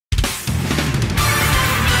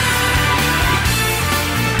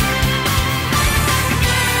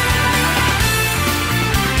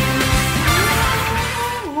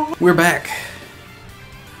We're back.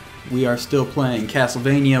 We are still playing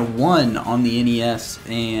Castlevania 1 on the NES,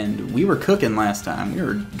 and we were cooking last time. We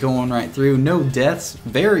were going right through. No deaths,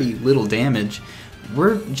 very little damage.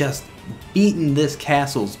 We're just beating this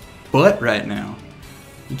castle's butt right now.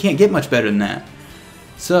 You can't get much better than that.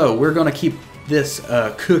 So, we're going to keep this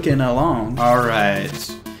cooking along.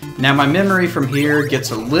 Alright. Now, my memory from here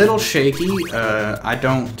gets a little shaky. I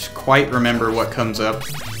don't quite remember what comes up.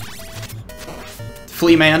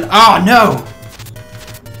 Flea Man. Oh, no!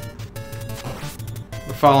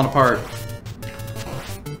 We're falling apart.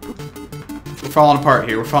 We're falling apart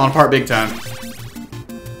here. We're falling apart big time.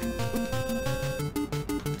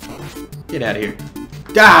 Get out of here.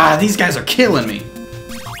 Ah, these guys are killing me.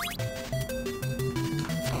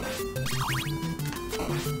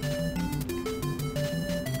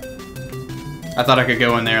 I thought I could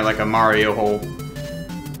go in there like a Mario hole.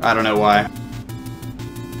 I don't know why.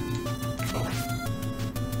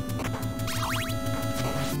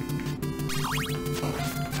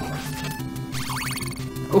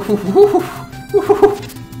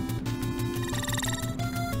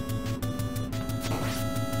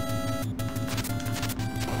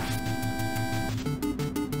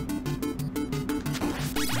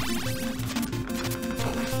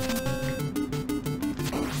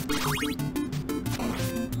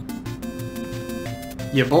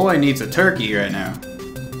 Your boy needs a turkey right now.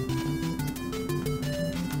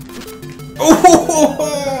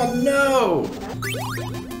 Oh no!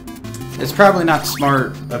 It's probably not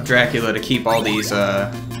smart of Dracula to keep all these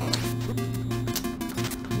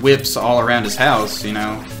whips all around his house, you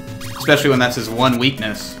know? Especially when that's his one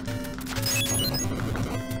weakness.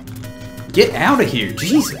 Get out of here,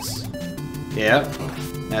 Jesus! Yep,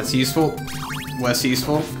 that's useful. Less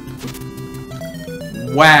useful.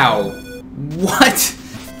 Wow! What?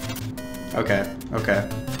 Okay, okay.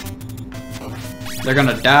 They're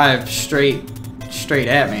gonna dive straight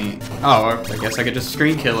at me. Oh, I guess I could just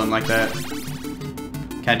screen kill him like that.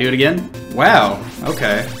 Can I do it again? Wow,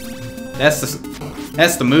 okay.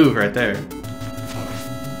 That's the move right there.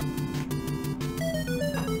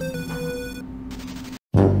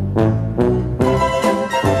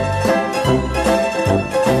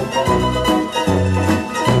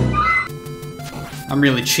 I'm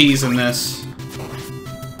really cheesing this.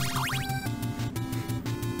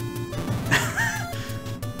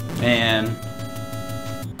 Man,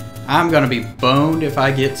 I'm gonna be boned if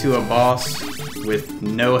I get to a boss with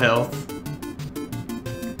no health.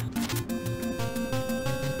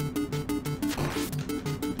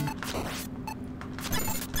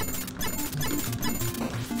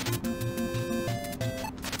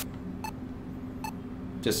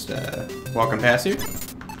 Just walking past you.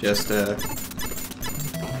 Just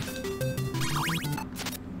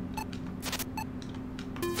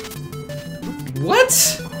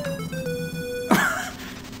What?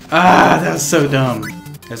 Ah, that was so dumb.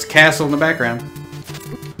 There's a castle in the background.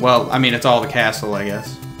 Well, I mean, it's all the castle, I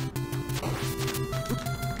guess.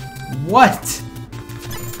 What?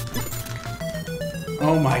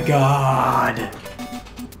 Oh my god.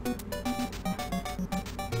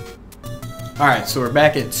 Alright, so we're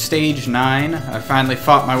back at stage 9. I finally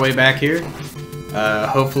fought my way back here.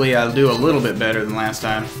 Hopefully I'll do a little bit better than last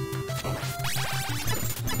time.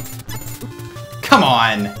 Come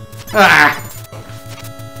on! Ah!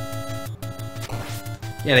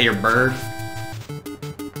 Get out of here, bird.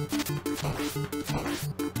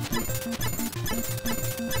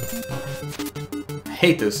 I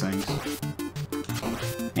hate those things.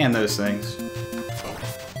 And those things.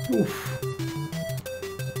 Oof.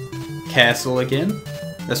 Castle again.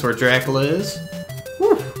 That's where Dracula is.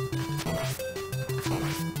 Woof.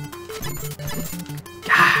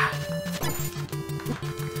 Ah!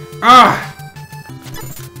 Ah!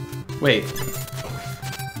 Wait.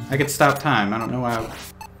 I could stop time. I don't know why.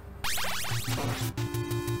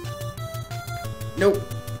 Nope.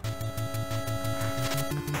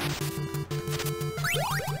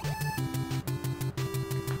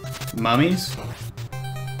 Mummies?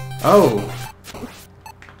 Oh.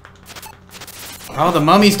 Oh, the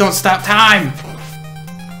mummies don't stop time!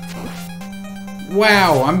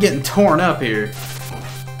 Wow, I'm getting torn up here.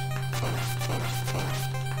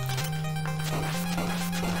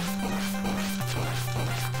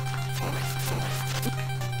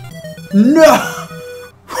 No!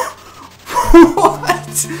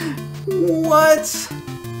 What? What?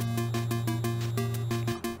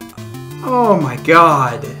 Oh my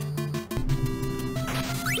god.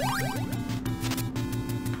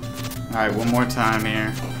 Alright, one more time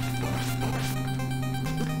here.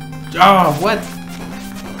 Oh, what?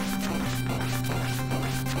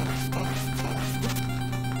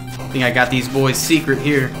 I think I got these boys secret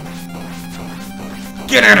here.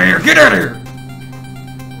 Get out of here! Get out of here!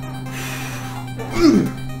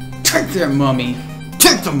 Take that mummy!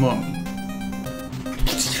 Take the mummy!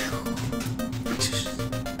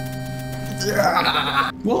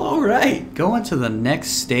 Well, alright. Going to the next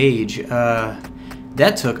stage.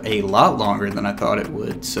 That took a lot longer than I thought it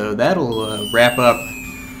would. So that'll wrap up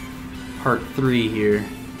part 3 here.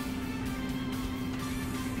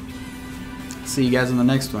 See you guys in the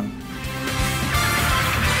next one.